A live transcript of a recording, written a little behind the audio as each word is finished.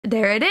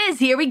There it is.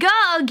 Here we go.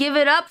 Give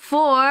it up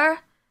for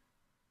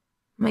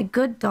my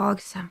good dog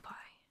senpai.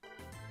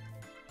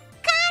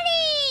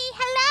 Kari!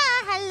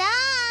 Hello, hello!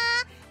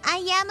 I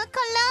am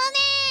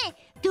Colone!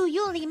 Do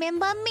you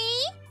remember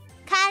me?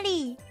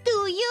 Kari,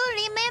 do you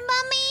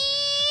remember me?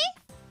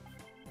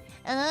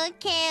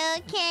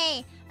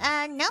 Okay.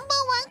 Number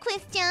one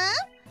question.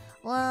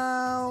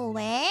 Well,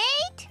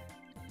 wait.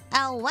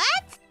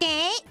 What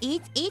day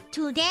is it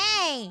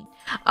today?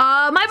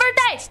 My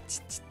birthday!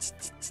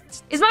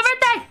 It's my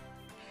birthday!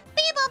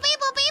 People!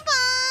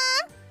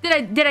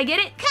 Did I get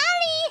it?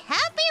 Kari,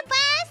 happy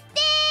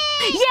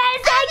birthday!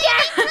 Yes, I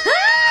get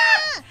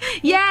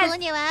Yes! コー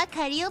ニャは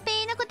カリオペ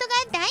のことが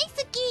大好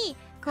き。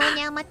コー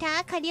ニャはま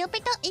たカリオ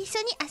ペと一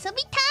緒に遊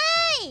びた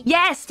い。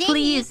 Yes, ぜひ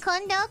please.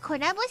 今度コ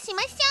ラボし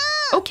まし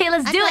ょう。 Okay,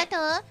 let's do it. あ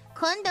と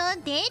今度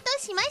デート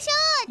しましょ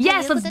う。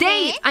 Yes, という let's ことで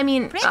date. I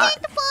mean, プレゼン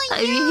ト for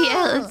you.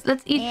 yeah,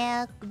 let's eat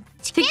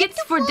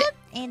tickets for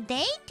and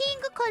dating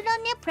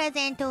Colonia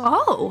present.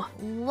 Oh.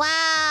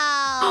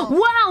 Wow.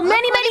 Wow,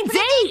 many dates.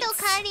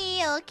 カリ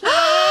ー、okay. これ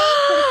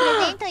プ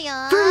レゼントよ。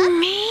 For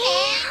me?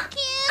 Thank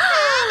you, カ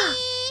リ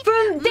ー。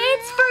 From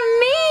dates for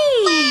me.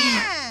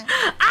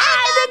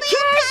 The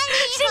kiss.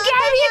 She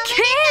gave me a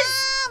kiss.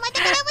 また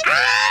コラボしよ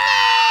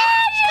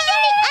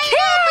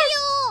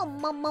う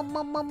ね。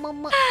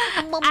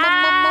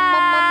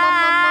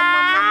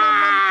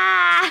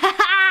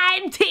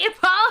 I'm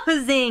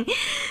T-posing.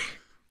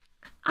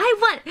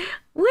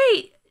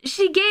 Wait,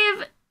 she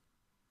gave...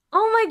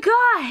 Oh my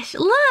gosh,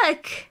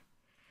 look.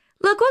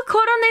 Look what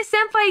Korone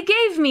Senpai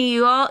gave me,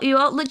 you all.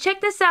 Look,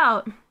 check this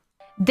out.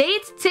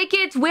 Dates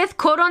tickets with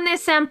Korone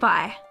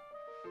Senpai.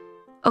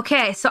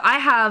 Okay, so I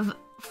have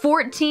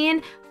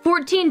 14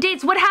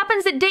 dates. What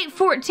happens at date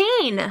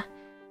 14?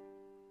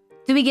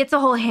 Do we get to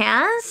hold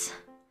hands?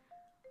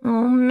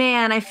 Oh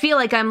man, I feel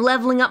like I'm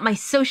leveling up my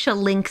social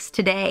links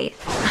today.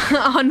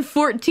 On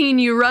 14,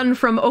 you run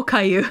from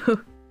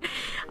Okayu.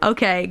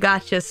 Okay,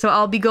 gotcha. So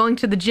I'll be going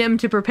to the gym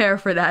to prepare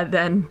for that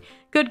then.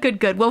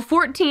 Good. Well,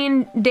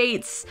 14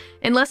 dates,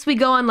 unless we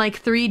go on like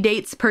 3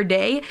 dates per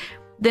day,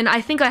 then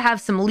I think I have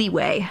some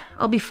leeway.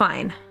 I'll be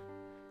fine.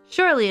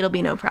 Surely it'll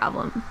be no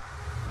problem.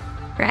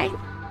 Right?